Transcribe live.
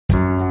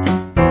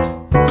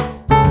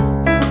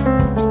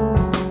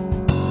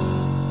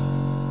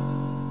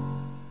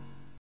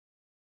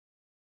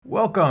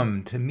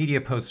Welcome to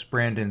MediaPost's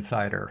Brand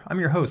Insider. I'm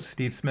your host,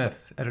 Steve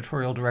Smith,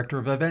 Editorial Director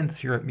of Events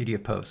here at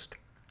MediaPost.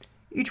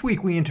 Each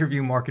week we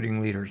interview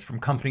marketing leaders from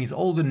companies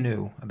old and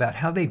new about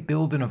how they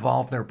build and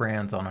evolve their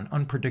brands on an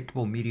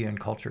unpredictable media and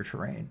culture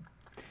terrain.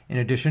 In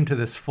addition to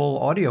this full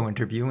audio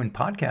interview in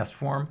podcast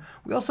form,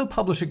 we also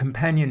publish a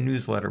companion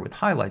newsletter with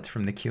highlights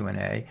from the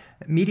Q&A.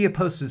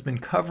 MediaPost has been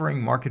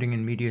covering marketing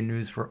and media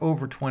news for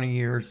over 20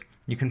 years.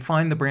 You can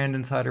find the Brand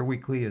Insider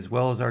Weekly as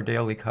well as our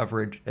daily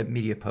coverage at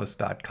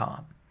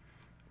mediapost.com.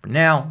 For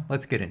now,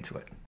 let's get into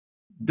it.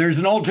 There's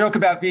an old joke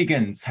about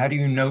vegans. How do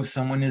you know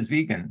someone is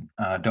vegan?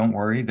 Don't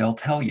worry, they'll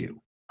tell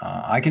you.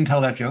 I can tell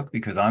that joke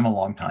because I'm a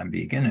longtime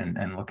vegan,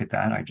 and look at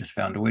that, I just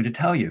found a way to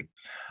tell you.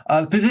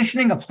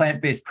 Positioning of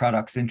plant-based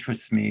products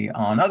interests me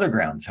on other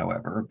grounds,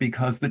 however,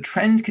 because the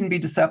trend can be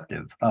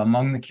deceptive.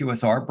 Among the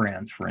QSR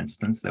brands, for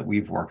instance, that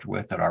we've worked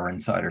with at our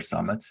Insider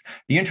Summits,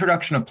 the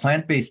introduction of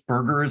plant-based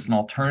burgers and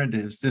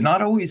alternatives did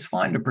not always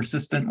find a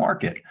persistent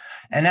market.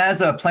 And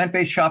as a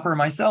plant-based shopper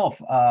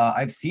myself,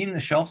 I've seen the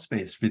shelf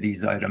space for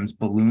these items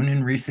balloon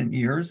in recent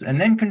years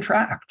and then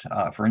contract.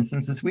 For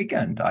instance, this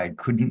weekend, I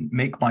couldn't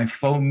make my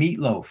faux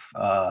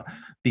meatloaf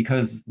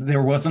because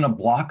there wasn't a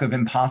block of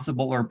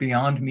Impossible or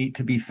Beyond Meat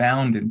to be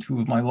found in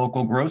two of my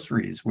local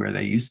groceries where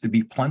they used to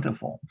be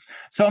plentiful.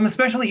 So I'm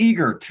especially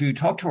eager to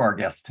talk to our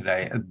guests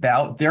today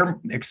about their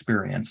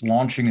experience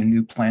launching a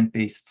new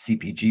plant-based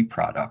CPG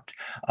product.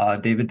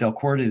 David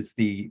Delcourt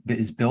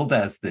is billed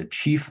as the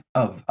Chief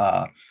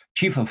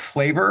of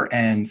Flavor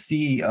and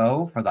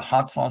CEO for the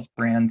hot sauce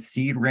brand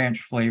Seed Ranch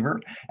Flavor,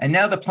 and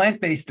now the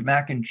plant-based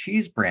mac and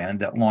cheese brand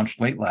that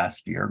launched late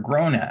last year,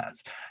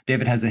 GrownAs.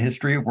 David has a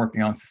history of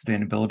working on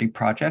sustainability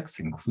projects,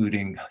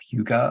 including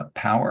Yuga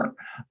Power,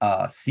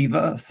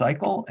 Siva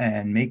Cycle,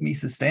 and Make Me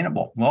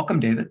Sustainable. Welcome,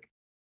 David.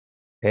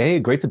 Hey,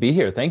 great to be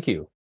here. Thank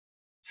you.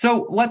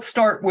 So let's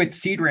start with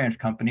Seed Ranch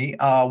Company.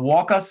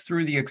 Walk us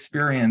through the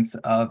experience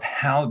of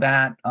how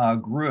that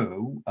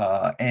grew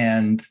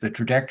and the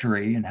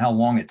trajectory and how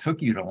long it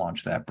took you to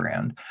launch that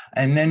brand.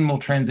 And then we'll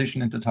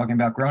transition into talking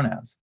about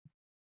GrownAs.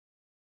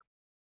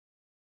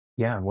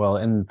 Yeah, well,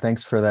 and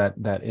thanks for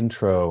that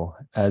intro.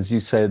 As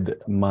you said,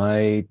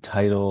 my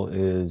title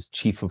is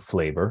Chief of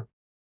Flavor,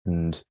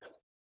 and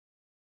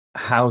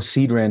how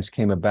Seed Ranch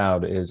came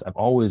about is I've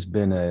always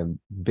been a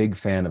big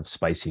fan of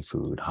spicy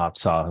food, hot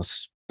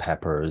sauce,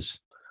 peppers,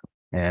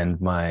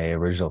 and my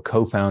original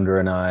co-founder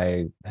and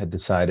I had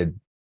decided,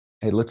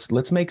 hey,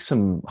 let's make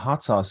some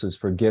hot sauces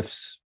for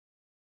gifts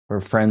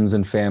for friends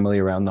and family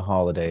around the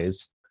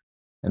holidays,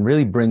 and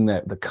really bring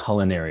the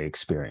culinary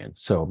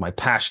experience. So my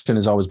passion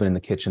has always been in the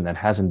kitchen. That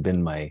hasn't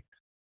been my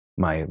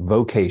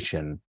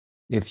vocation,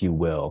 if you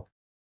will.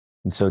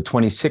 And so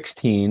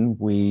 2016,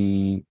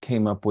 we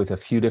came up with a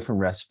few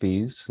different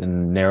recipes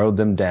and narrowed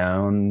them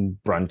down,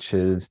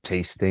 brunches,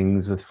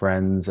 tastings with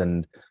friends,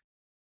 and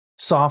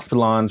soft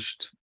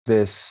launched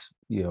this,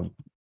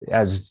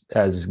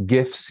 as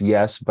gifts,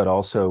 yes, but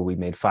also we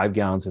made 5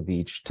 gallons of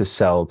each to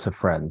sell to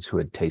friends who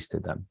had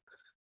tasted them.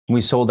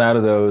 We sold out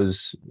of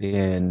those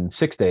in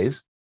 6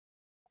 days,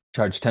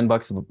 charged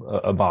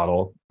 $10 a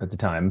bottle at the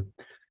time,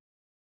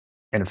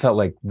 and it felt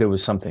like there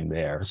was something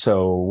there.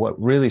 So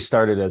what really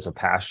started as a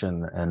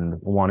passion and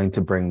wanting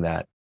to bring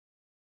that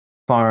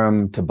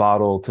farm to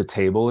bottle to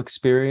table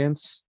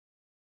experience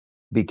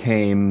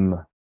became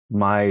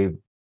my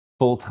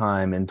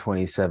full-time in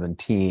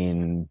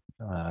 2017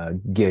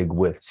 gig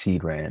with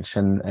Seed Ranch.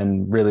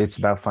 And really it's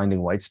about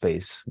finding white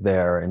space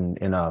there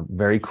in a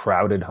very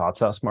crowded hot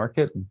sauce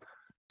market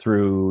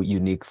through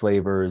unique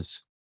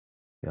flavors,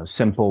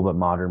 simple but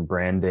modern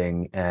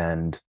branding,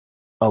 and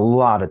a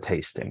lot of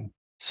tasting.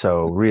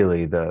 So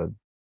really the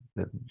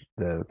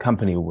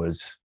company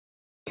was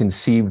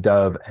conceived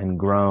of and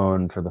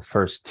grown for the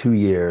first 2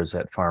 years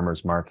at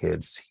farmers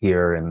markets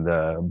here in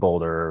the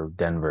Boulder,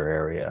 Denver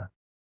area.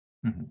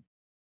 Mm-hmm.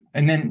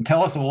 And then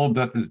tell us a little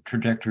bit the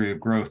trajectory of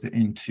growth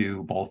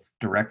into both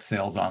direct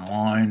sales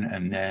online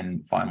and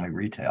then finally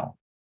retail.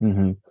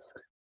 Mm-hmm.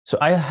 So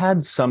I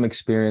had some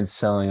experience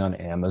selling on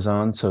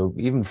Amazon. So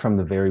even from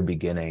the very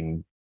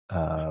beginning,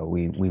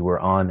 we were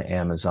on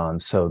Amazon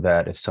so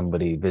that if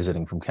somebody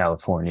visiting from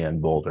California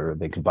and Boulder,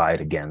 they could buy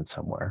it again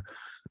somewhere.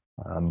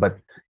 But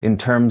in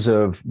terms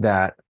of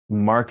that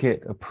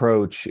market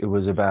approach, it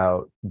was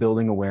about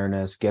building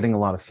awareness, getting a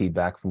lot of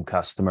feedback from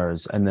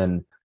customers, and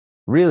then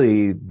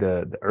really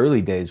the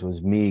early days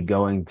was me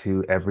going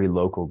to every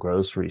local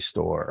grocery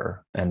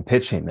store and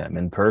pitching them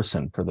in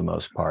person for the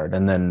most part.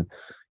 And then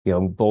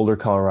Boulder,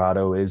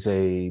 Colorado is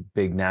a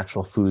big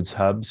natural foods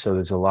hub. So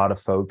there's a lot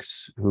of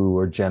folks who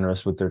are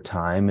generous with their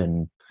time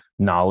and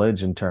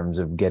knowledge in terms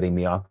of getting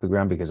me off the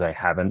ground because I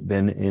haven't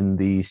been in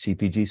the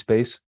CPG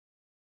space.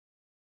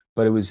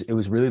 But it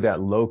was really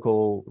that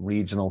local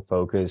regional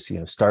focus,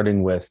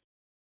 starting with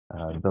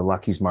the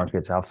Lucky's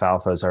markets,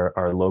 alfalfas,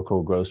 our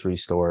local grocery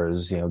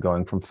stores,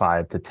 going from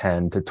 5 to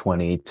 10 to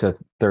 20 to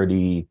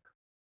 30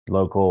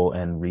 local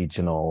and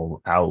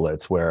regional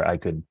outlets where I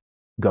could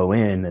go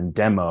in and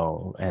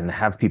demo and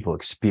have people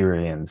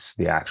experience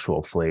the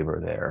actual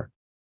flavor there.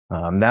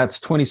 That's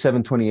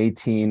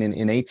 2018.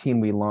 In 18,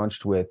 we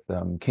launched with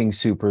King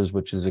Supers,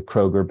 which is a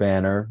Kroger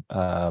banner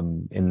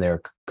in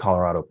their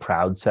Colorado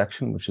Proud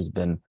section, which has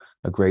been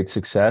a great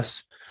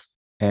success.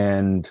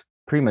 And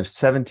pretty much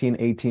 17,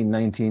 18,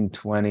 19,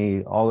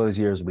 20, all those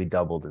years we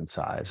doubled in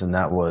size. And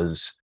that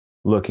was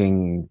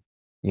looking,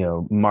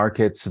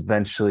 markets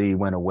eventually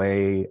went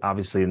away,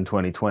 obviously in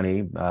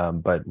 2020,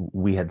 but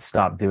we had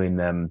stopped doing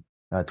them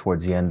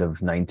towards the end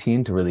of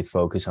 19 to really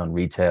focus on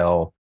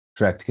retail,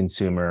 direct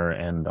consumer,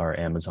 and our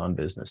Amazon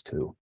business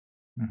too.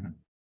 Mhm.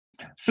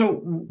 So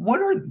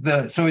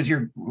as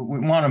we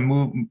want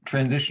to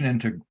transition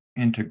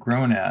into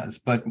GrownAs,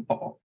 but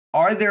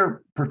are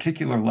there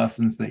particular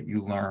lessons that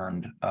you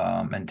learned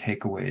and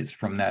takeaways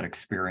from that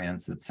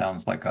experience? It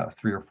sounds like a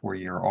 3 or 4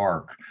 year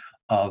arc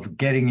of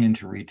getting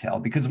into retail,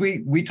 because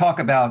we talk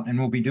about, and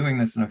we'll be doing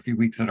this in a few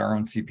weeks at our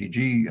own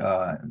CPG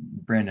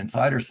Brand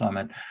Insider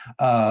Summit.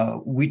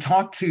 We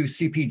talk to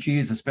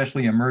CPGs,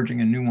 especially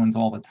emerging and new ones,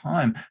 all the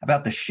time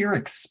about the sheer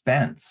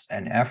expense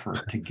and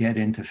effort to get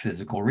into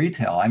physical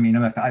retail. I mean,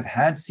 I've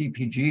had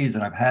CPGs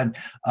and I've had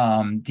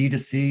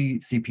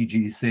D2C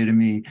CPGs say to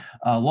me,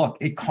 look,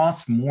 it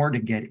costs more to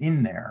get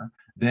in there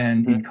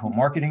than in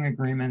co-marketing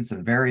agreements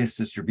and various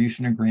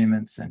distribution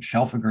agreements and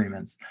shelf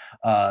agreements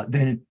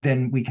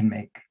than we can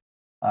make.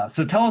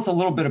 So tell us a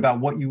little bit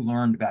about what you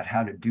learned about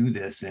how to do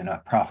this in a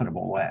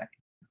profitable way.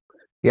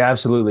 Yeah,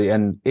 absolutely.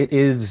 And it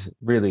is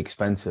really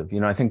expensive.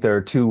 I think there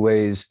are two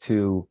ways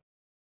to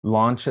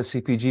launch a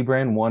CPG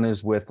brand. One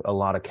is with a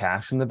lot of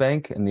cash in the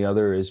bank, and the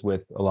other is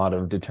with a lot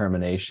of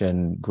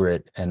determination,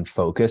 grit, and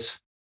focus.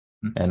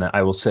 And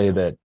I will say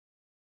that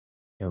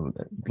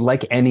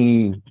like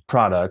any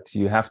product,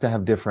 you have to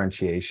have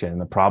differentiation,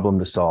 a problem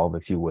to solve,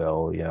 if you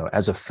will.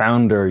 As a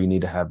founder, you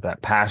need to have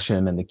that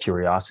passion and the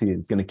curiosity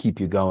that's going to keep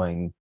you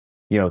going,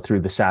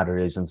 through the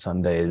Saturdays and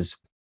Sundays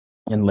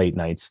and late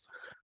nights.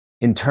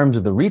 In terms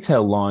of the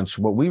retail launch,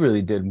 what we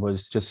really did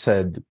was just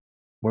said,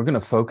 we're going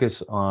to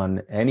focus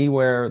on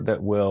anywhere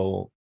that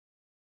will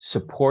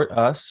support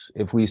us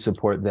if we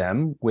support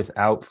them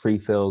without free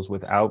fills,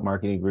 without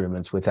marketing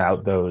agreements,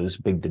 without those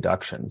big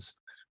deductions.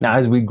 Now,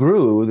 as we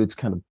grew, it's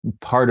kind of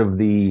part of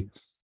the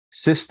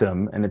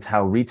system, and it's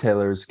how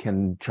retailers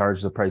can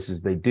charge the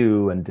prices they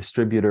do, and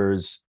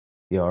distributors,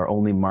 are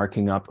only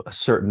marking up a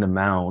certain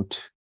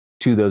amount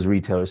to those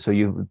retailers. So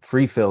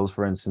free fills,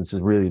 for instance, is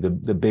really the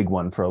big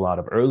one for a lot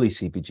of early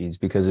CPGs,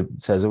 because it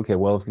says, okay,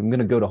 well, if I'm going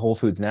to go to Whole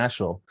Foods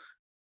National,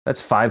 that's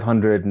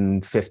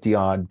 550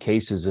 odd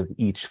cases of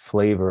each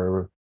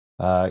flavor,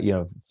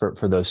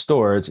 for those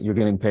stores. You're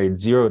getting paid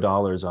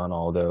 $0 on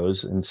all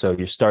those, and so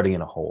you're starting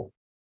in a hole.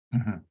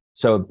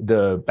 So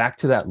back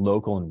to that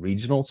local and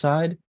regional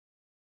side,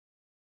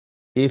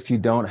 if you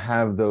don't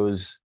have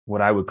those, what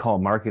I would call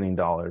marketing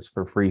dollars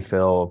for free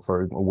fill,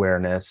 for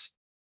awareness,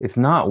 it's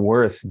not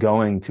worth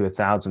going to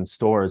 1,000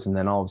 stores and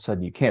then all of a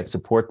sudden you can't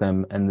support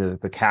them and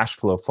the cash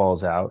flow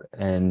falls out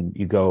and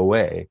you go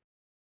away.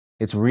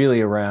 It's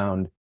really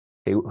around,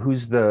 hey,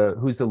 who's the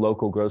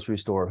local grocery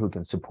store who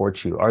can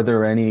support you? Are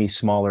there any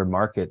smaller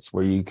markets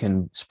where you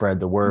can spread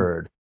the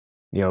word?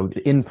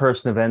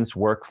 In-person events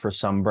work for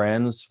some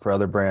brands, for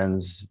other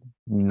brands,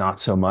 not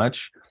so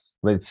much.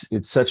 But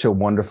it's such a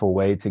wonderful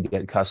way to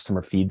get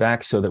customer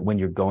feedback, so that when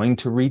you're going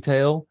to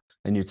retail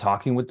and you're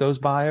talking with those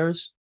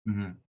buyers,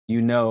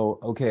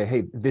 okay,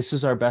 hey, this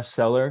is our best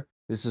seller,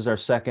 this is our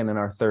second and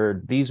our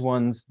third. These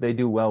ones, they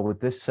do well with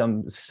this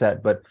some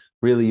set, but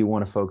really you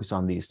want to focus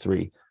on these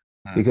three,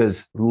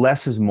 because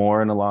less is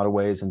more in a lot of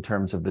ways in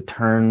terms of the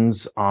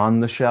turns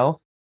on the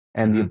shelf.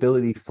 And the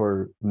ability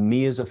for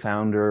me as a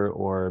founder,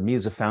 or me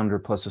as a founder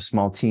plus a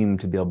small team,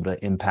 to be able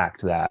to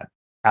impact that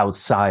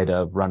outside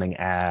of running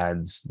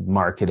ads,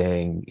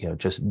 marketing,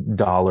 just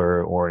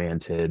dollar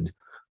oriented,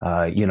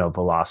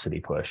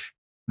 velocity push.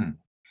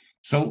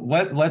 So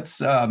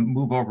let's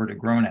move over to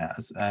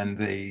GrownAs and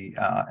the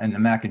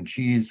mac and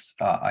cheese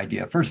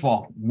idea. First of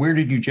all, where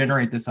did you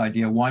generate this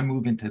idea? Why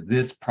move into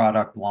this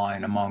product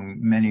line among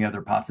many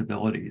other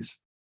possibilities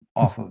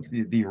off of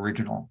the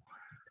original?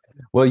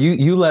 Well,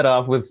 you let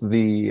off with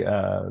the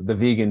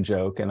vegan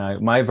joke,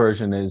 and my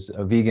version is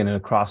a vegan and a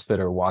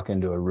CrossFitter walk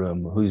into a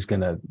room. Who's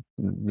gonna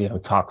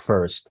talk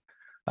first?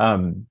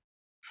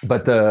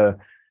 But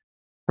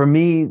for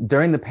me,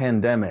 during the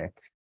pandemic,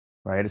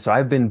 right? So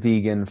I've been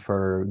vegan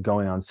for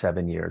going on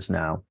 7 years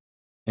now,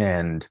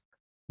 and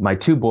my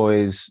two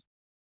boys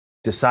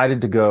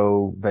decided to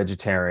go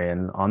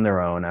vegetarian on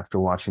their own after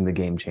watching the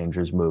Game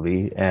Changers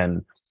movie,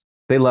 and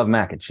they love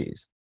mac and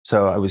cheese.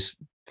 So I was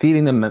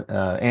feeding them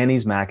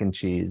Annie's mac and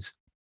cheese,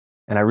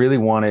 and I really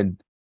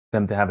wanted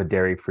them to have a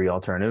dairy-free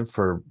alternative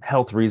for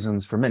health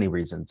reasons, for many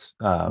reasons.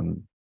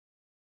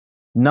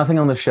 Nothing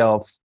on the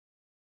shelf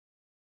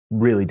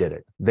really did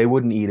it. They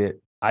wouldn't eat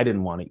it. I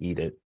didn't want to eat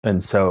it.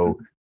 And so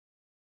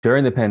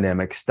during the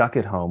pandemic, stuck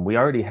at home, we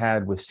already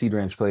had with Seed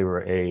Ranch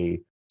flavor a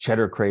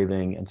cheddar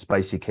craving and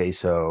spicy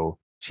queso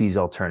cheese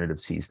alternative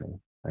seasoning,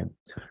 right?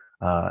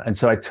 And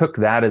so I took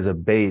that as a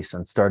base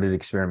and started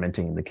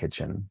experimenting in the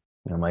kitchen.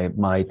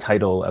 My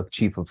title of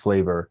chief of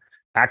flavor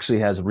actually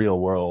has real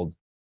world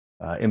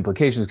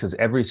implications because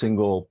every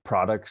single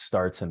product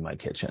starts in my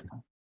kitchen.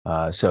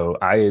 So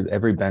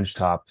every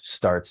benchtop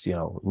starts,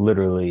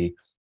 literally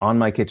on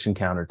my kitchen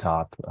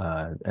countertop,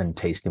 and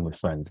tasting with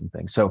friends and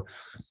things. So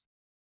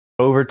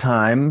over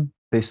time,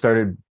 they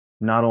started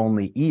not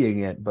only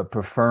eating it, but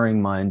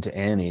preferring mine to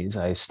Annie's.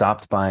 I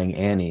stopped buying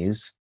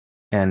Annie's,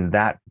 and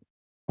that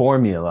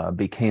formula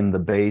became the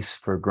base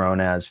for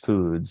GrownAs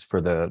foods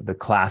for the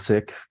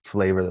classic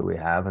flavor that we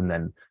have, and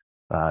then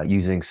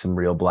using some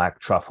real black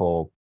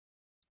truffle.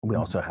 We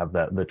also have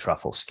the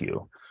truffle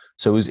skew.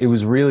 So it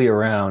was really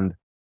around.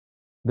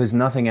 There's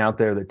nothing out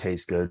there that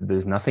tastes good.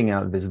 There's nothing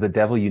out. There's the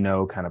devil you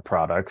know kind of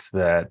products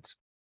that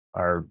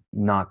are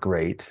not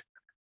great,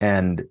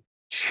 and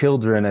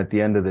children at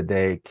the end of the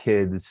day,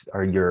 kids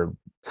are your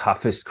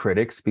toughest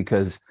critics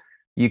because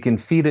you can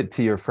feed it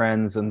to your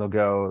friends and they'll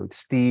go,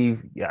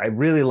 Steve, yeah, I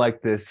really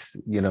like this,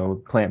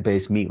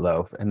 plant-based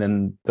meatloaf. And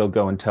then they'll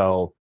go and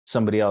tell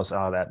somebody else,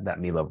 oh, that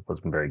meatloaf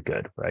wasn't very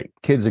good, right?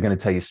 Kids are going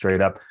to tell you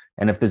straight up.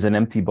 And if there's an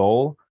empty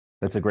bowl,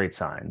 that's a great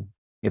sign.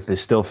 If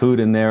there's still food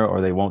in there or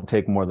they won't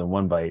take more than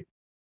one bite,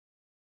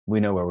 we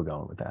know where we're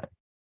going with that.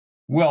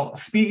 Well,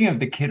 speaking of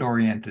the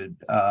kid-oriented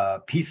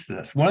piece of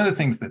this, one of the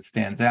things that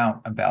stands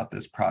out about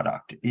this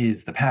product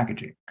is the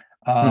packaging.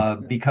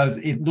 Because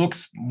it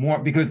looks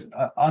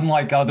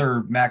unlike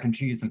other mac and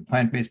cheese and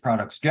plant-based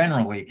products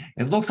generally,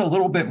 it looks a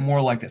little bit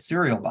more like a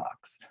cereal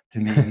box to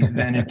me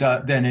than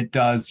it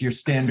does your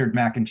standard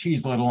mac and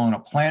cheese, let alone a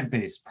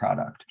plant-based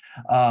product.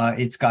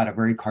 It's got a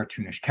very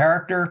cartoonish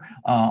character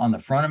on the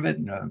front of it.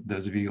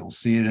 Those of you will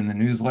see it in the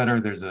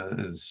newsletter. There's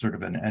a sort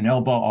of an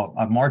elbow,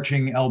 a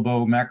marching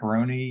elbow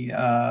macaroni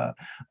on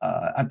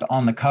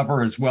the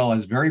cover, as well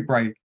as very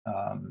bright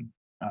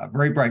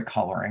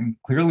coloring,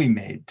 clearly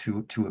made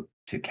to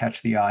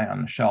catch the eye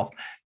on the shelf.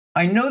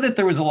 I know that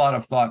there was a lot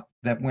of thought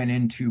that went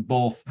into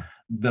both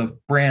the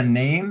brand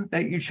name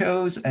that you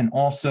chose and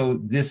also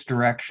this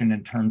direction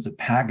in terms of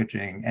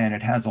packaging, and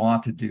it has a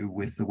lot to do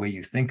with the way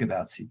you think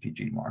about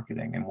CPG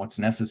marketing and what's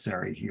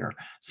necessary here.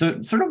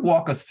 So sort of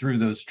walk us through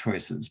those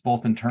choices,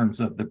 both in terms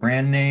of the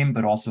brand name,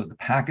 but also the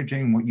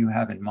packaging, what you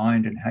have in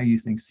mind, and how you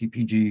think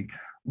CPG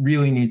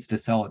really needs to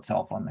sell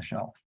itself on the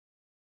shelf.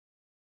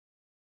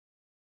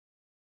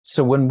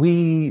 So when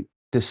we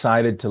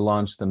decided to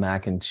launch the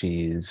mac and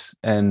cheese,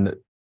 and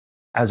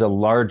as a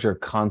larger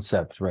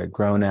concept, right,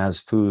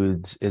 GrownAs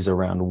Foods is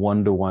around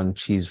one-to-one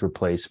cheese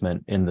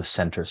replacement in the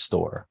center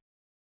store.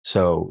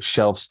 So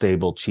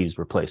shelf-stable cheese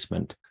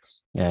replacement.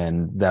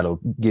 And that'll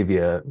give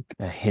you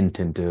a hint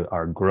into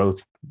our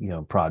growth,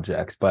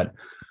 projects. But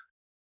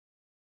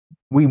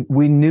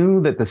we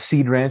knew that the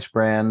Seed Ranch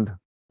brand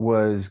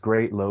was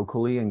great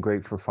locally and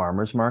great for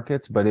farmers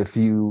markets. But if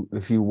you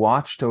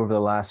watched over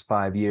the last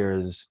 5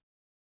 years,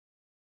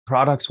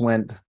 products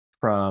went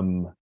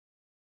from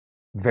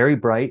very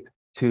bright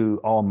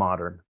to all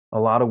modern, a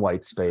lot of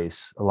white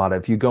space,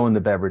 if you go in the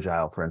beverage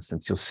aisle, for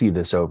instance, you'll see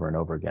this over and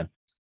over again.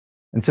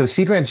 And so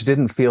Seed Ranch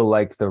didn't feel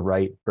like the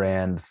right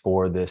brand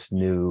for this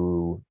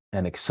new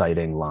and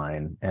exciting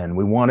line. And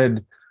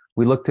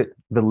we looked at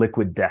the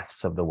Liquid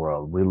Deaths of the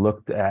world. We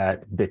looked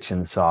at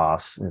Bitchin'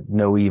 Sauce,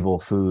 No Evil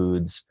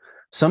Foods,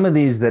 some of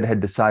these that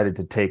had decided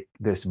to take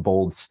this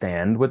bold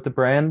stand with the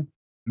brand.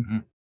 Mm-hmm.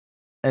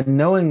 And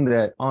knowing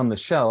that on the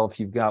shelf,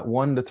 you've got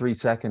 1 to 3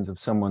 seconds of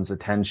someone's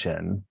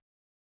attention,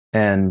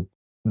 and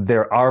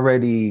they're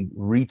already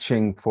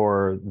reaching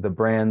for the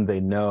brand they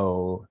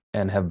know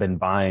and have been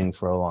buying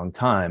for a long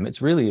time.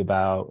 It's really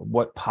about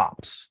what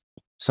pops,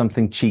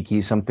 something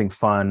cheeky, something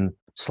fun,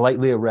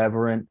 slightly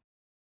irreverent.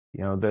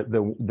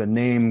 The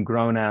name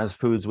GrownAs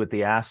Foods with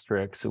the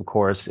asterisks, of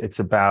course, it's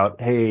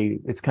about, hey,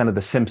 it's kind of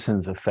the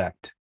Simpsons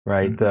effect,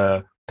 right? Mm-hmm.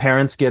 The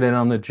parents get in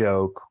on the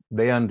joke,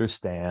 they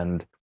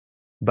understand,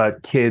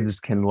 but kids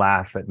can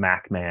laugh at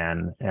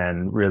Mac-Man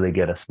and really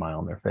get a smile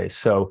on their face.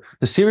 So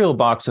the cereal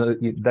box,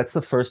 that's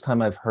the first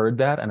time I've heard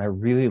that. And I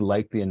really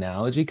like the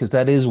analogy because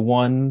that is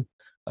one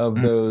of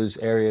those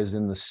areas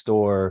in the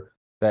store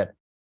that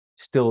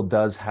still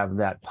does have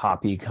that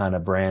poppy kind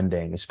of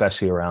branding,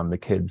 especially around the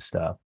kids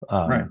stuff.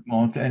 Right.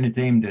 Well, and it's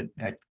aimed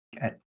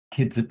at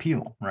kids'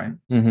 appeal, right?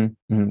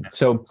 Mm-hmm, mm-hmm.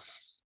 So,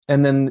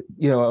 and then,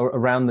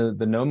 around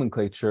the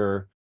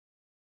nomenclature,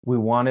 we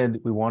wanted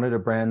a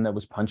brand that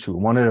was punchy. We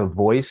wanted a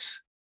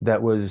voice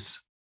that was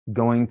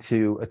going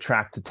to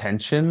attract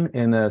attention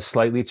in a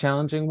slightly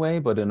challenging way,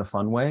 but in a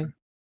fun way.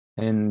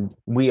 And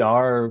we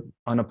are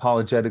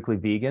unapologetically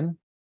vegan,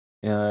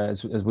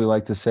 as we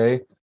like to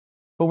say,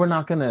 but we're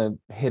not going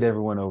to hit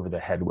everyone over the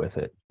head with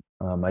it.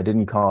 I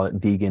didn't call it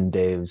Vegan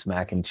Dave's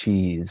mac and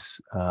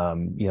cheese. I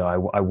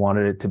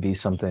wanted it to be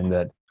something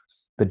that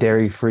the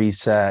dairy-free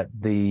set,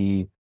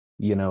 the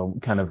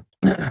kind of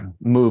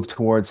move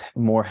towards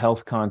more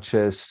health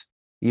conscious,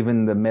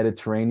 even the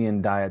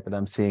Mediterranean diet that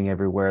I'm seeing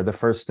everywhere, the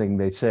first thing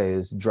they say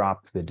is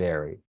drop the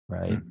dairy,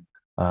 right?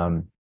 Mm-hmm.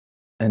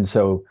 And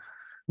so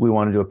we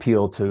wanted to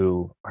appeal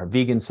to our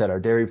vegan set, our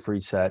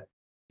dairy-free set,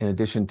 in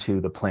addition to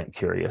the plant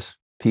curious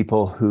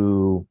people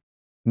who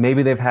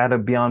maybe they've had a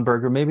Beyond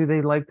Burger, maybe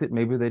they liked it,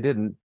 maybe they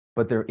didn't,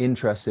 but they're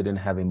interested in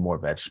having more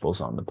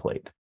vegetables on the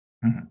plate.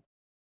 Mm-hmm.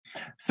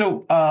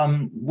 So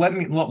let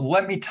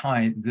me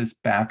tie this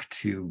back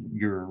to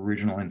your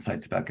original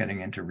insights about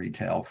getting into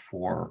retail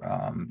for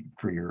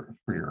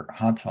your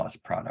hot sauce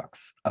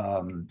products,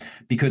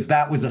 because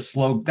that was a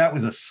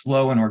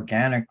slow and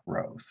organic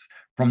growth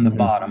from the Mhm.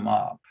 bottom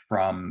up,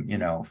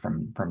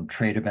 from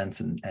trade events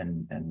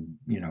and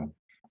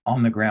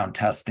on the ground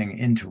testing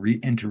into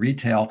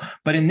retail.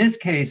 But in this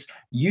case,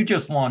 you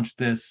just launched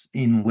this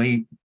in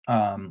late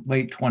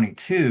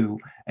 22,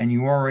 and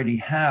you already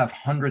have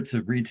hundreds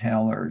of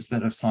retailers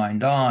that have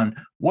signed on.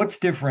 What's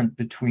different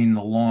between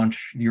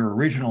your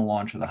original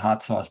launch of the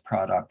hot sauce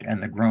product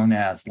and the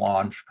GrownAs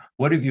launch?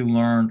 What have you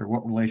learned, or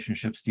what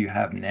relationships do you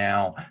have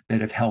now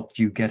that have helped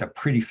you get a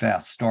pretty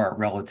fast start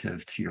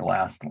relative to your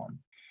last one?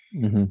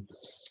 Mhm.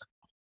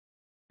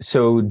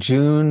 So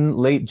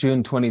late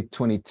June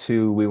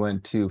 2022, we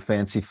went to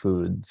Fancy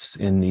Foods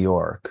in New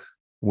York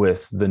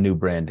with the new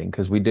branding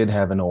because we did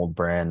have an old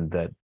brand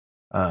that,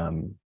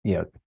 you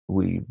know,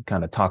 we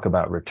kind of talk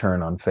about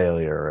return on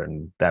failure,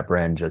 and that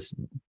brand just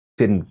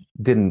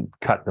didn't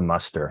cut the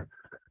muster.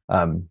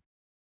 Um,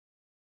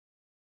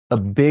 a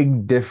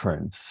big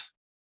difference.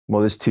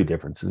 Well, there's two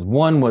differences.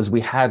 One was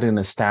we had an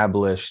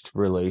established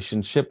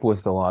relationship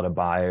with a lot of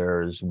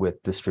buyers,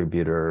 with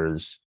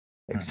distributors,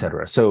 et Mhm,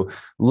 cetera. So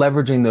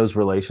leveraging those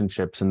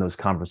relationships and those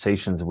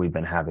conversations we've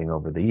been having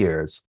over the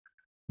years.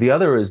 The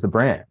other is the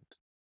brand.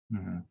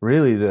 mhm,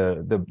 Really,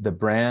 the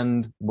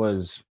brand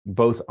was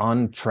both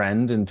on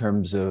trend in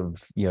terms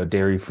of,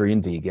 dairy free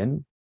and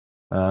vegan,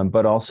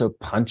 but also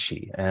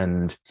punchy.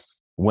 And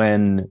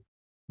when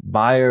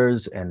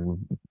buyers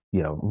and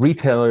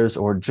retailers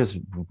or just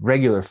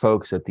regular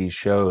folks at these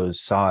shows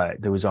saw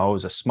it, there was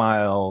always a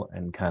smile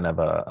and kind of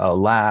a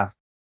laugh,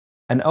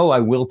 and oh, I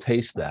will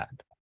taste that,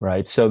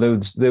 right? So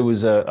there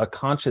was a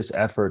conscious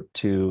effort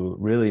to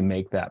really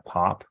make that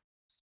pop.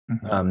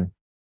 mhm, Um,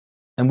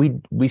 and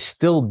we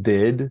still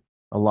did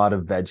a lot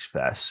of veg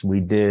fests. We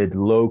did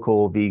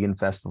local vegan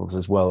festivals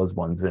as well as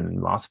ones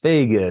in Las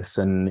Vegas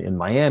and in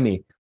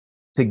Miami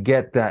to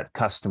get that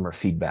customer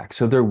feedback.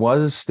 So there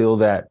was still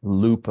that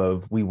loop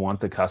of we want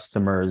the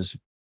customer's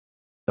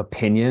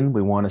opinion.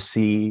 We want to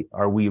see,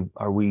 are we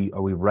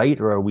right,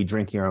 or are we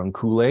drinking our own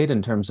Kool-Aid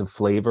in terms of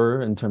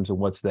flavor, in terms of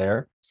what's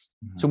there?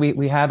 So mhm,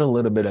 we had a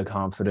little bit of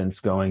confidence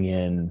going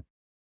in,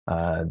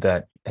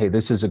 that hey,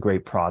 this is a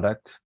great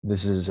product.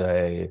 This is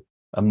a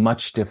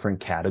much different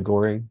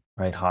category,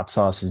 right? Hot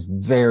sauce is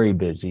very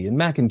busy, and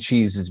mac and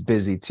cheese is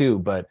busy too,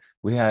 but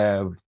we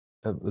have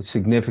a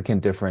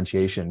significant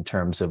differentiation in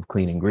terms of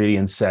clean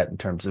ingredient set, in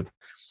terms of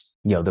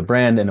the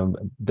brand, and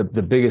the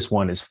biggest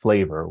one is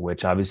flavor,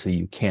 which obviously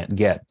you can't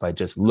get by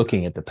just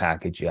looking at the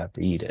package. You have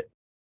to eat it.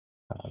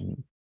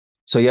 Um,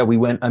 so yeah, we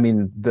went. I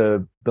mean,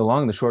 the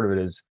long and the short of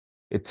it is,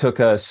 it took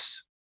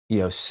us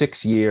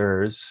 6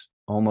 years,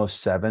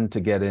 almost seven, to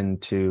get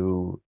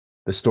into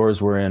the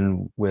stores we're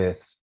in with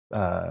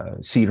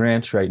Seed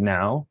Ranch right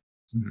now,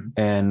 mhm.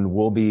 and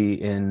we'll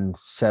be in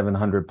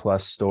 700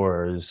 plus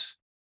stores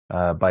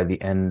by the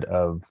end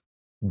of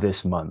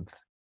this month,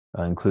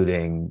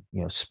 including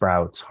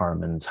Sprouts,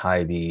 Harmon's,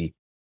 Hy-Vee,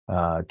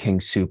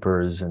 King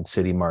Supers, and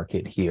City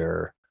Market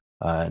here,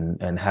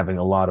 and having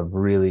a lot of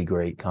really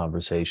great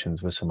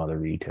conversations with some other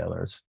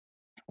retailers.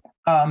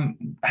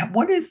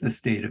 What is the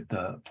state of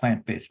the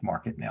plant-based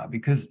market now?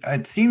 Because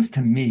it seems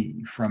to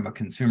me, from a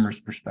consumer's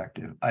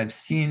perspective, I've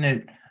seen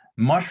it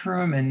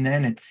mushroom and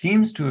then it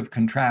seems to have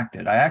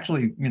contracted. I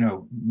actually,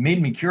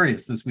 made me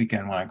curious this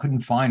weekend when I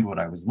couldn't find what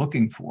I was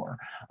looking for.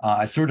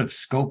 I sort of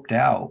scoped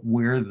out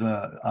where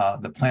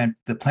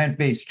the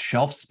plant-based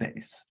shelf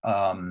space,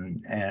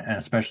 and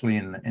especially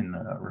in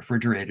the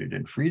refrigerated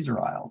and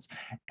freezer aisles,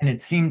 and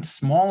it seemed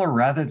smaller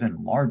rather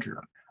than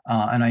larger.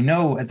 And I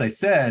know, as I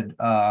said,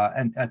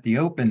 and at the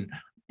open,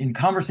 in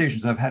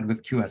conversations I've had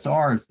with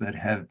QSRs that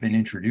have been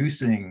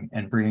introducing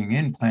and bringing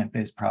in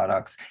plant-based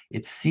products,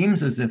 it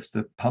seems as if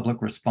the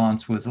public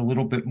response was a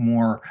little bit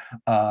more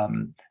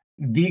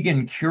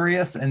vegan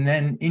curious and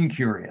then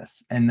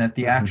incurious, and that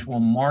the Mhm. actual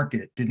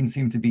market didn't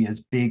seem to be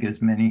as big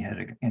as many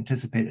had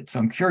anticipated. So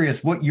I'm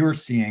curious what you're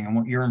seeing and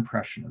what your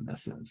impression of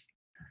this is.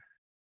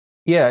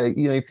 Yeah,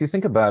 if you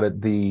think about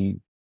it,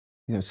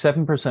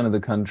 7% of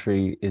the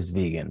country is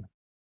vegan,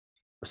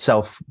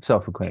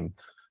 self-proclaimed.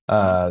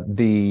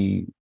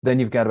 Then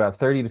you've got about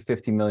 30 to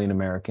 50 million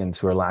Americans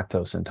who are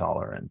lactose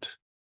intolerant.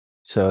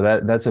 So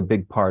that's a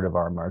big part of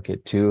our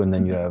market too. And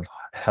then you Mhm. have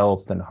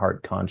health and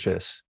heart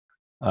conscious.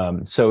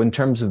 So in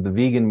terms of the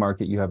vegan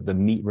market, you have the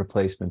meat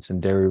replacements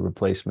and dairy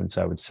replacements,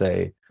 I would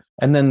say.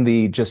 And then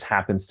the just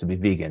happens to be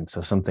vegan.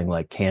 So something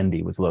like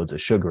candy with loads of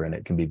sugar in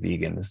it can be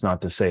vegan. It's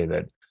not to say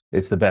that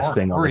it's the best Or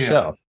thing on the Oreos.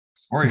 shelf.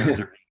 Oreos are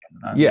vegan.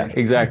 I Yeah, mean,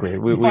 exactly.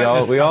 We you we find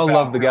all this we stuff all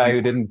love out the guy really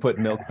who quick. didn't put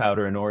milk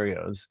powder in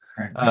Oreos.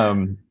 Right.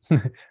 Um,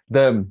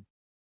 the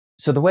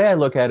so the way I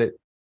look at it,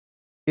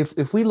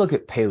 if we look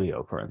at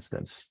paleo, for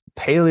instance,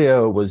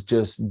 paleo was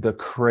just the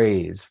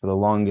craze for the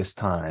longest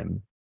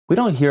time. We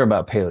don't hear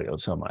about paleo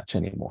so much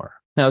anymore.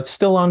 Now it's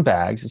still on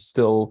bags. It's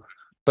still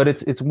but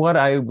it's what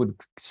I would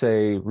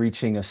say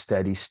reaching a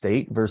steady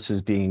state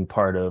versus being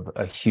part of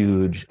a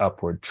huge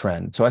upward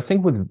trend. So I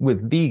think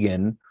with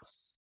vegan,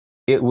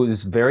 it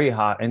was very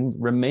hot and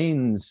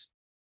remains,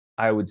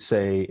 I would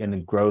say, in a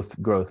growth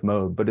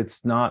mode, but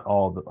it's not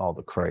all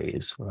the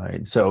craze,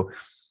 right? So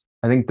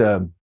I think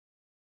the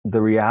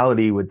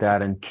reality with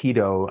that and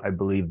keto, I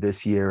believe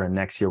this year and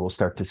next year we'll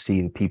start to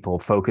see people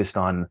focused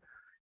on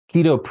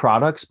keto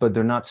products, but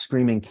they're not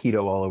screaming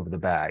keto all over the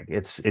bag.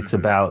 It's Mhm.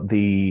 about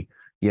the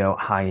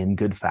high in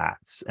good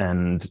fats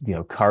and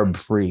carb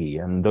free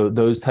and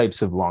those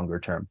types of longer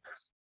term.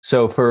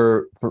 So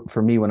for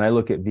me, when I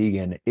look at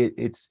vegan,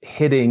 it's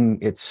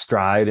hitting its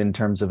stride in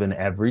terms of an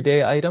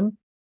everyday item,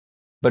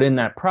 but in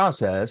that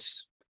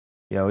process,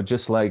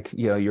 just like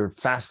your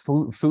fast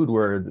food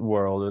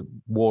world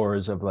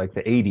wars of like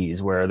the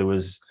 80s where there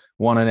was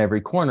one in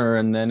every corner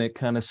and then it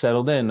kind of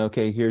settled in.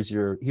 Okay, here's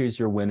your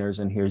winners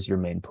and here's your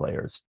main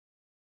players.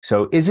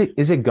 So is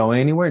it going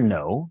anywhere?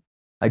 No.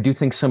 I do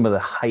think some of the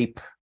hype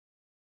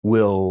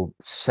will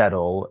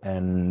settle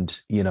and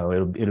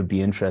it'll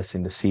be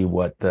interesting to see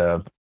what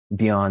the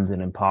beyonds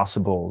and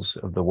impossibles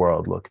of the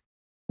world look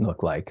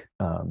like.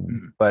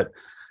 Mhm. But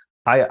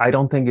I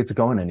don't think it's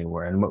going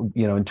anywhere. And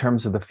in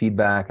terms of the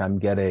feedback I'm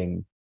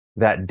getting,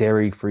 that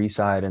dairy-free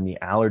side and the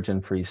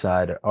allergen-free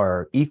side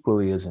are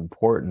equally as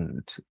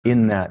important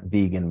in Mhm. that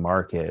vegan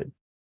market.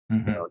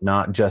 Mhm.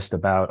 Not just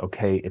about,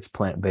 okay, it's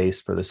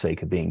plant-based for the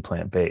sake of being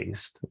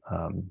plant-based.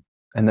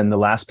 And then the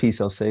last piece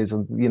I'll say is,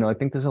 I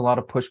think there's a lot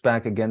of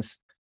pushback against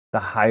the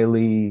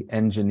highly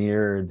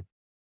engineered,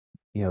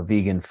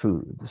 vegan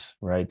foods,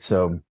 right?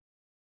 So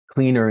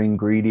cleaner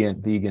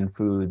ingredient vegan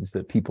foods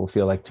that people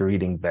feel like they're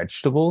eating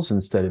vegetables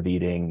instead of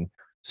eating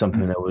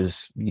something Mhm. that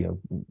was,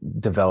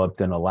 developed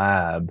in a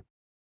lab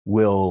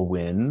will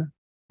win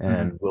Mhm.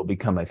 and will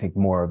become, I think,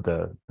 more of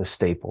the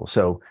staple.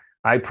 So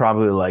I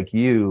probably like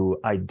you,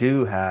 I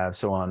do have,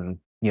 so on,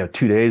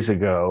 2 days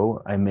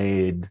ago, I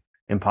made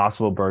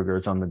Impossible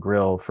Burgers on the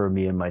grill for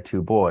me and my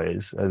two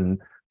boys, and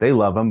they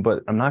love them,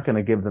 but I'm not going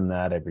to give them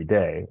that every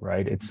day,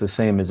 right? It's the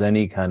same as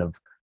any kind of,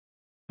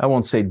 I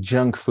won't say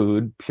junk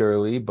food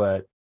purely,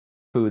 but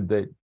food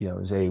that,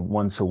 is a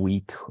once a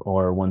week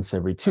or once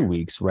every 2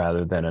 weeks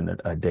rather than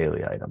a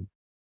daily item.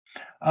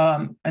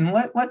 And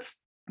let's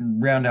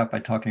round out by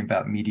talking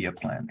about media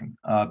planning,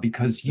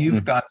 because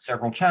you've Mhm. got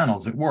several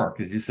channels at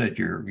work. As you said,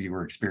 you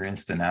were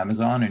experienced in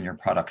Amazon, and your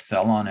products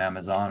sell on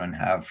Amazon and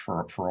have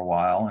for a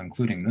while,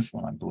 including this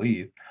one, I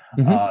believe.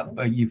 Mhm.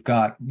 But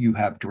you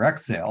have direct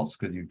sales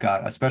because you've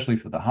got, especially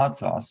for the hot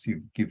sauce,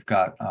 you've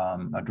got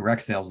a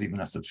direct sales,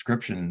 even a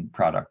subscription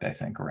product, I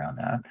think, around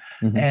that,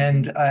 Mhm.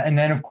 and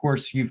then of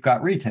course you've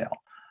got retail.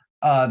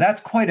 That's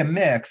quite a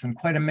mix and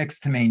quite a mix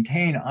to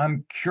maintain.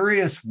 I'm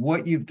curious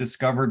what you've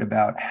discovered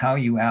about how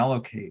you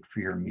allocate for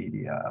your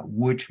media,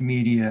 which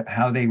media,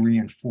 how they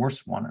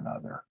reinforce one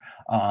another,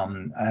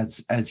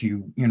 as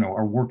you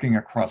are working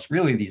across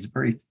really these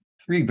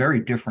three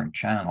very different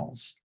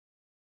channels.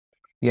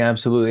 Yeah,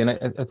 absolutely.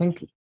 And I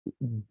think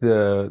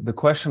the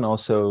question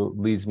also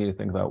leads me to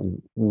think about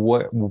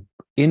what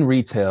in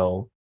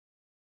retail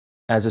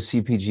as a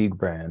CPG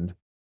brand,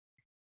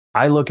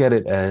 I look at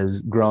it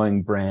as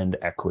growing brand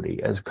equity,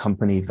 as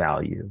company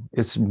value.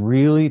 It's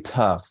really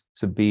tough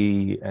to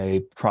be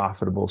a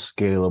profitable,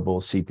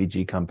 scalable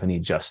CPG company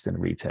just in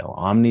retail.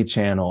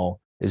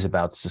 Omni-channel is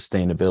about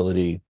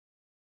sustainability,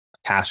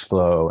 cash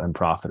flow, and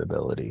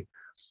profitability.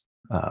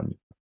 Um,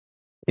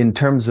 in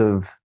terms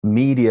of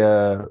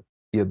media,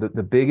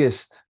 the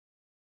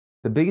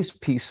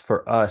biggest piece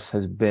for us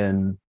has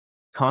been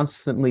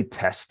constantly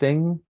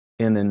testing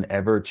in an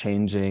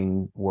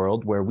ever-changing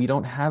world where we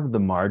don't have the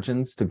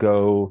margins to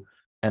go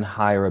and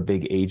hire a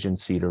big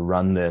agency to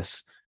run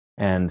this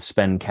and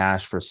spend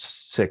cash for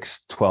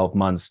 6, 12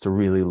 months to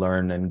really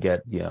learn and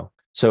get,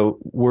 so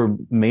we're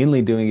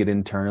mainly doing it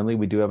internally.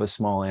 We do have a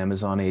small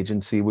Amazon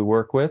agency we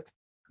work with.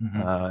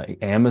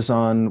 Mhm.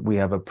 Amazon, we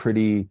have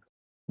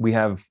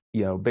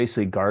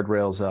basically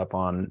guardrails up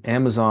on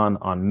Amazon,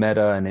 on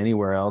Meta, and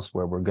anywhere else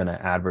where we're going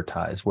to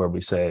advertise, where we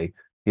say,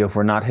 if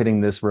we're not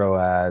hitting this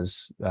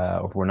ROAS,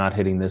 if we're not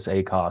hitting this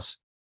ACOS,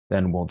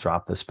 then we'll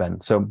drop the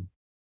spend. So,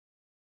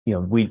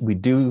 we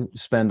do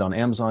spend on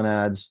Amazon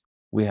ads.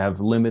 We have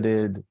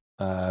limited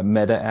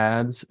Meta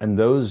ads, and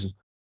those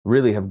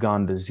really have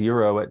gone to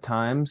zero at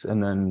times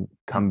and then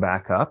come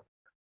back up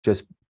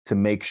just to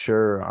make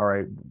sure, all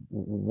right,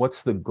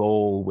 what's the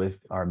goal with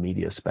our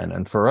media spend?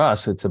 And for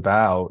us, it's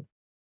about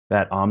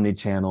that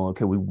omni-channel.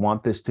 Okay, we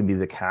want this to be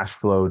the cash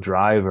flow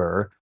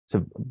driver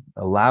to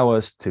allow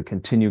us to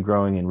continue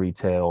growing in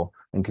retail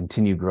and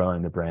continue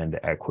growing the brand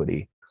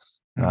equity.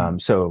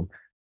 Mhm. So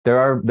there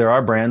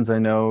are brands I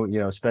know,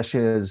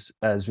 especially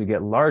as we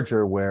get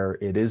larger, where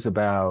it is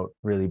about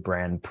really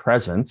brand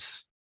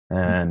presence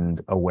and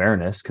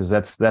awareness, because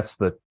that's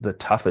the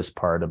toughest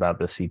part about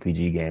the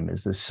CPG game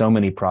is there's so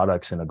many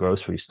products in a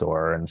grocery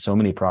store and so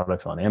many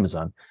products on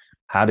Amazon.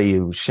 How do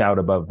you shout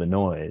above the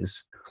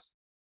noise?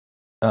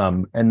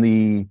 And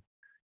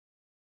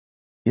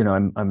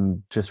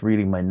I'm just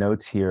reading my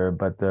notes here,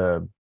 but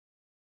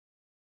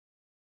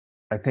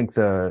I think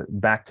the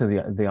back to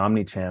the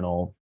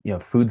omni-channel,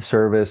 food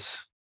service,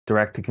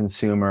 direct to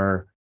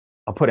consumer.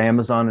 I'll put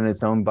Amazon in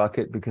its own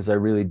bucket because I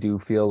really do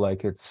feel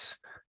like it's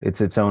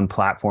its own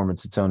platform,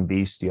 it's its own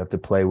beast. You have to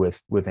play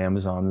with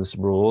Amazon's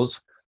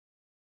rules.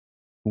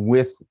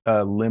 With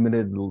a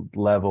limited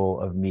level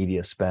of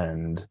media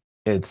spend,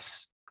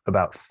 it's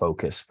about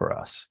focus for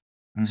us.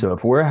 So Mhm.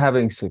 if we're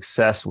having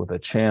success with a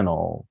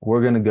channel,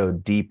 we're going to go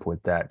deep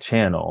with that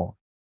channel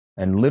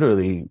and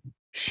literally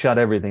shut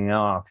everything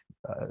off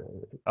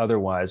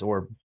otherwise,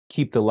 or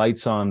keep the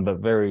lights on but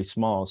very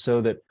small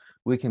so that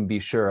we can be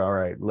sure, all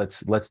right,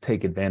 let's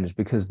take advantage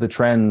because the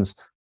trends,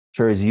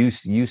 sure as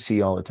you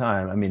see all the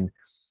time. I mean,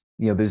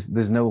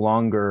 there's no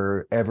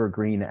longer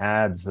evergreen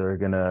ads that are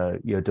gonna,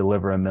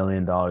 deliver $1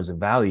 million of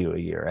value a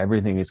year.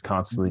 Everything is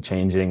constantly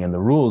changing, and the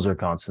rules are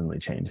constantly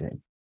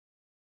changing.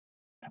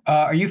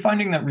 Are you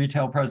finding that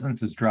retail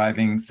presence is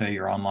driving, say,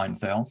 your online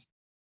sales?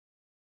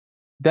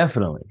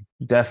 Definitely,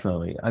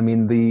 definitely. I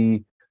mean,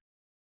 the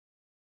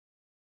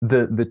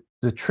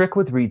trick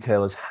with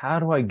retail is how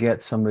do I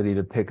get somebody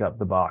to pick up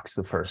the box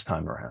the first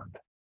time around?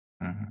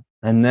 Mhm.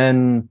 And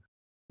then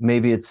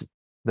maybe it's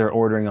they're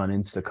ordering on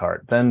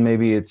Instacart. Then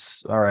maybe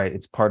it's all right,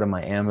 it's part of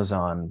my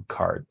Amazon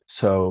cart.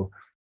 So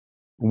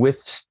with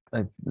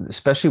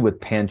especially with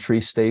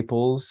pantry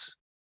staples,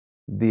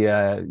 the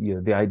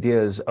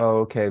idea is, oh,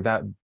 okay,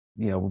 that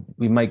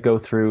we might go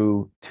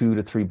through 2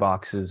 to 3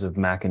 boxes of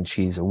mac and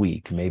cheese a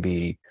week,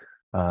 maybe.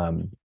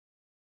 Um,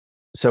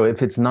 so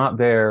if it's not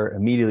there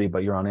immediately,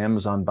 but you're on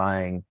Amazon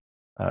buying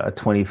a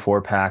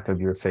 24 pack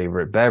of your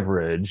favorite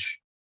beverage,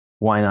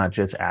 why not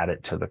just add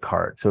it to the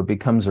cart? So it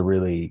becomes a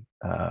really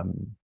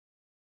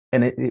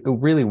and it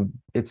really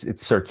it's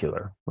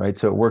circular, right?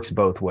 So it works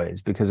both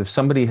ways because if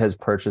somebody has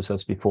purchased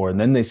us before and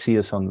then they see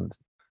us on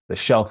the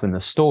shelf in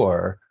the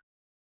store,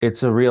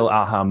 it's a real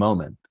aha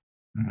moment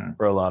Mhm.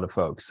 for a lot of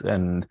folks.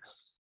 And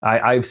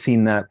I've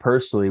seen that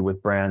personally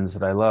with brands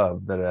that I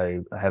love that I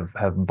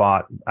have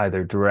bought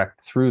either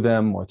direct through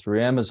them or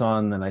through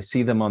Amazon. And I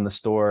see them on the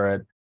store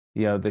at,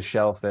 the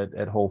shelf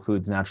at Whole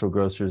Foods, Natural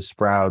Grocers,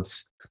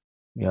 Sprouts,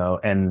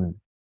 and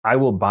I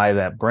will buy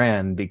that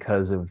brand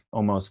because of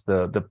almost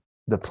the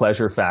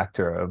pleasure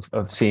factor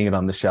of seeing it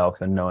on the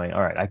shelf and knowing,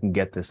 all right, I can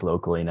get this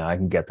locally now. I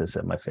can get this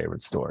at my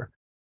favorite store.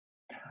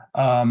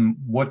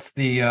 What's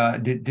the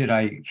did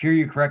I hear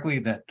you correctly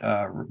that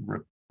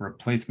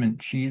replacement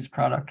cheese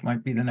product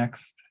might be the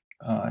next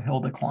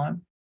hill to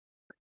climb?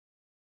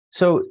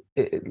 So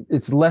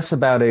it's less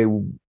about a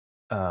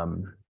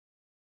um,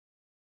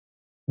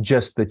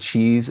 just the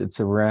cheese. It's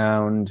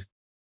around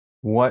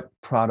what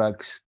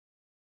products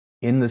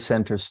in the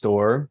center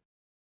store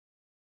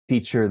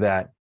feature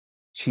that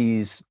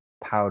cheese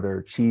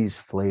powder, cheese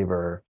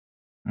flavor,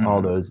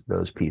 all Mhm.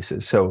 those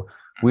pieces. So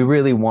we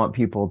really want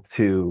people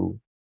to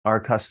our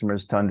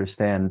customers to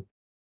understand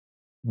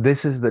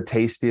this is the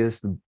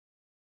tastiest,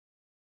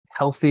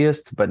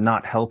 healthiest, but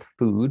not health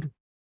food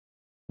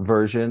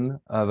version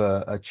of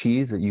a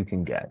cheese that you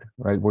can get,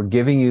 right? We're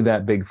giving you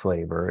that big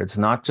flavor. It's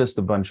not just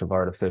a bunch of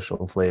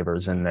artificial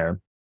flavors in there,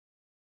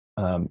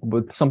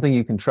 but something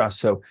you can trust.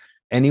 So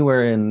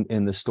anywhere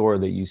in the store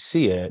that you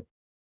see it,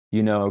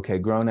 okay,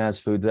 grown as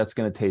food, that's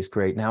going to taste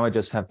great. Now I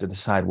just have to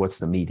decide what's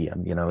the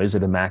medium. Is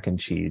it a mac and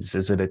cheese?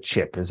 Is it a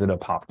chip? Is it a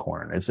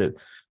popcorn? Is it,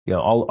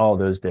 all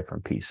those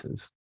different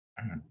pieces.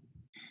 Mhm.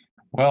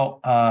 Well,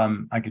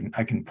 I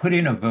can put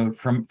in a vote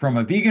from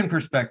a vegan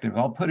perspective.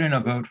 I'll put in a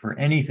vote for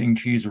anything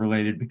cheese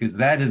related because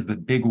that is the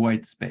big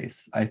white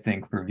space, I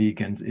think, for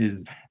vegans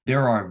is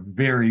there are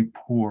very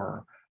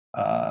poor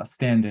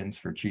stand-ins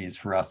for cheese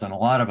for us. And a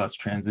lot of us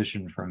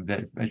transitioned from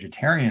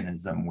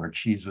vegetarianism, where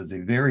cheese was a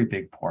very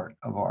big part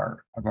of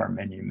our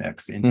menu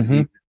mix, into Hmm.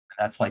 vegan.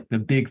 That's like the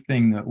big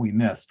thing that we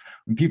miss.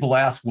 When people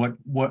ask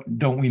what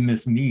don't we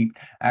miss meat,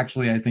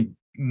 actually, I think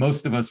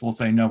most of us will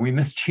say no, we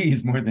miss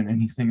cheese more than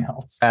anything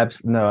else.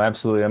 No,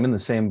 absolutely. I'm in the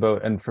same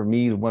boat. And for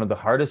me, one of the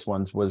hardest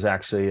ones was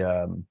actually,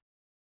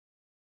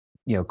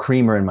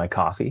 creamer in my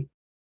coffee.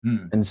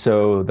 Hmm. And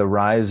so the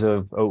rise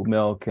of oat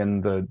milk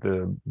and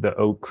the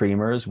oat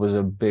creamers was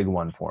a big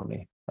one for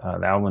me.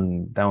 That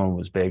one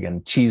was big,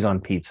 and cheese on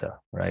pizza,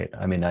 right?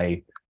 I mean,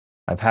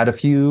 I've had a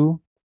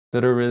few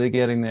that are really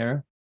getting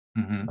there.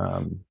 Hmm.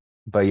 Um,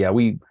 but yeah,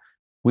 we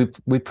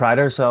pride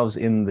ourselves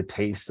in the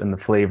taste and the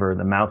flavor,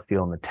 the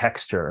mouthfeel and the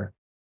texture.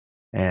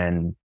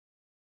 And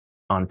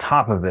on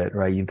top of it,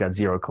 right, you've got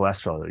zero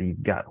cholesterol,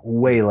 you've got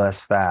way less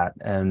fat.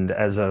 And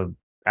as a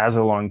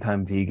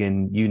longtime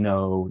vegan,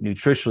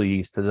 nutritional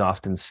yeast has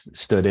often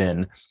stood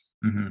in,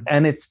 Hmm.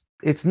 and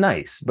it's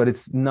nice, but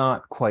it's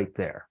not quite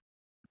there,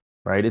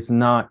 right? It's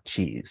not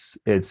cheese.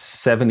 It's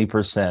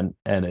 70%,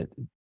 and it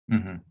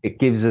Hmm. it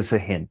gives us a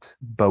hint,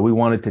 but we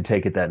wanted to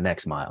take it that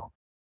next mile.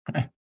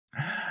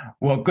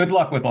 Well, good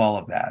luck with all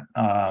of that.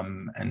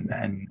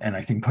 And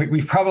I think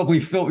we've probably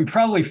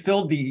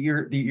filled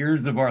the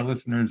ears of our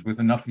listeners with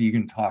enough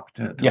vegan talk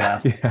to Yeah,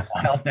 last yeah. a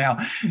while now.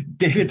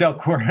 David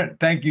Delcourt,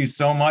 thank you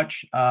so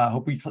much.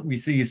 Hope we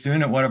see you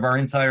soon at one of our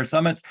Insider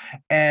Summits.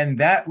 And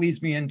that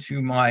leads me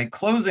into my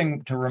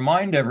closing to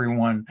remind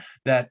everyone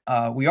that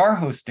we are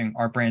hosting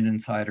our Brand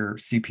Insider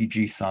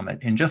CPG Summit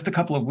in just a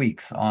couple of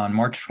weeks on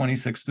March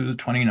 26th through the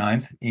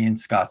 29th in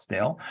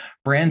Scottsdale.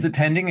 Brands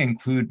attending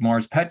include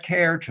Mars Pet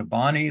Care,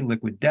 Chobani,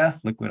 Liquid Death,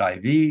 Liquid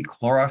IV,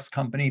 Clorox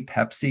Company,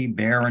 Pepsi,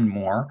 Bayer, and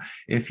more.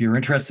 If you're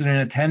interested in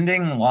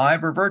attending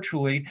live or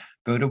virtually,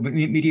 go to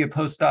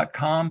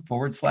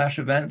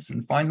mediapost.com/events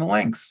and find the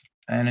links.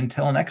 And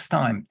until next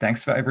time,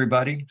 thanks for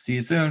everybody. See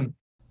you soon.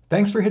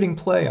 Thanks for hitting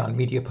play on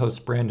MediaPost's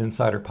Brand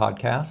Insider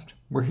podcast.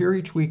 We're here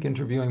each week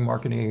interviewing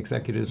marketing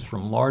executives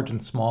from large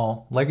and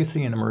small,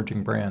 legacy and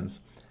emerging brands.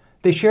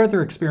 They share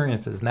their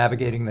experiences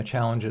navigating the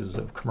challenges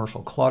of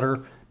commercial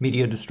clutter,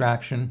 media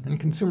distraction, and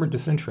consumer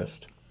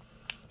disinterest.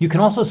 You can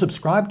also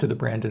subscribe to the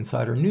Brand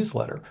Insider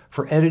newsletter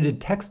for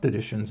edited text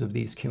editions of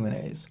these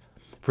Q&As.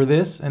 For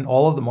this and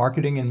all of the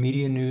marketing and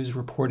media news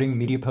reporting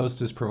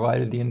MediaPost has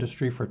provided the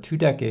industry for 2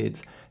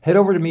 decades, head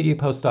over to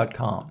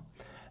mediapost.com.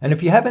 And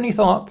if you have any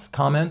thoughts,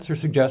 comments, or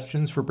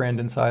suggestions for Brand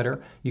Insider,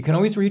 you can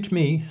always reach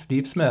me,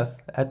 Steve Smith,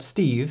 at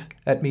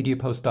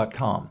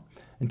steve@mediapost.com.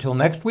 Until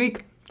next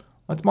week,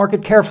 let's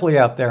market carefully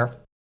out there.